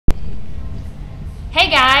Hey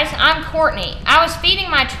guys, I'm Courtney. I was feeding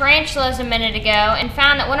my tarantulas a minute ago and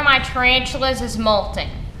found that one of my tarantulas is molting.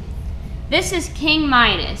 This is King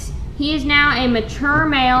Midas. He is now a mature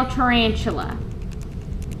male tarantula.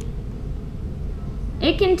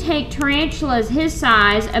 It can take tarantulas his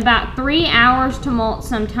size about 3 hours to molt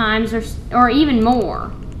sometimes, or even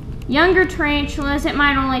more. Younger tarantulas, it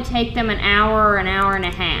might only take them an hour or an hour and a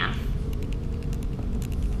half.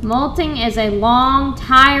 Molting is a long,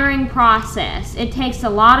 tiring process. It takes a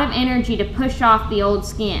lot of energy to push off the old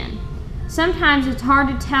skin. Sometimes it's hard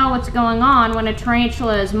to tell what's going on when a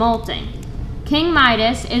tarantula is molting. King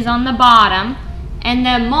Midas is on the bottom, and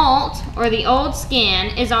the molt, or the old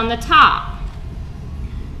skin, is on the top.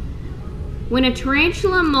 When a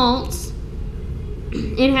tarantula molts,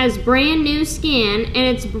 it has brand new skin,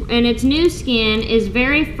 and its new skin is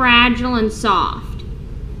very fragile and soft.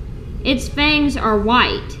 Its fangs are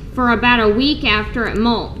white for about a week after it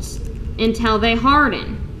molts, until they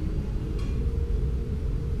harden.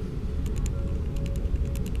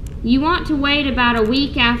 You want to wait about a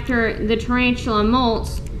week after the tarantula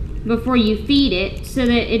molts before you feed it, so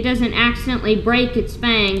that it doesn't accidentally break its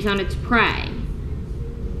fangs on its prey.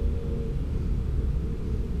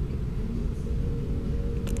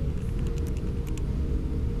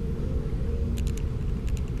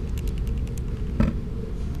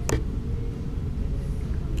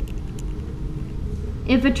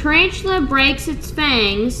 If a tarantula breaks its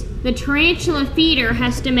fangs, the tarantula feeder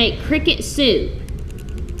has to make cricket soup.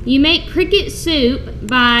 You make cricket soup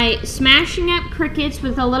by smashing up crickets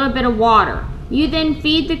with a little bit of water. You then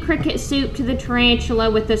feed the cricket soup to the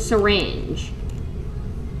tarantula with a syringe.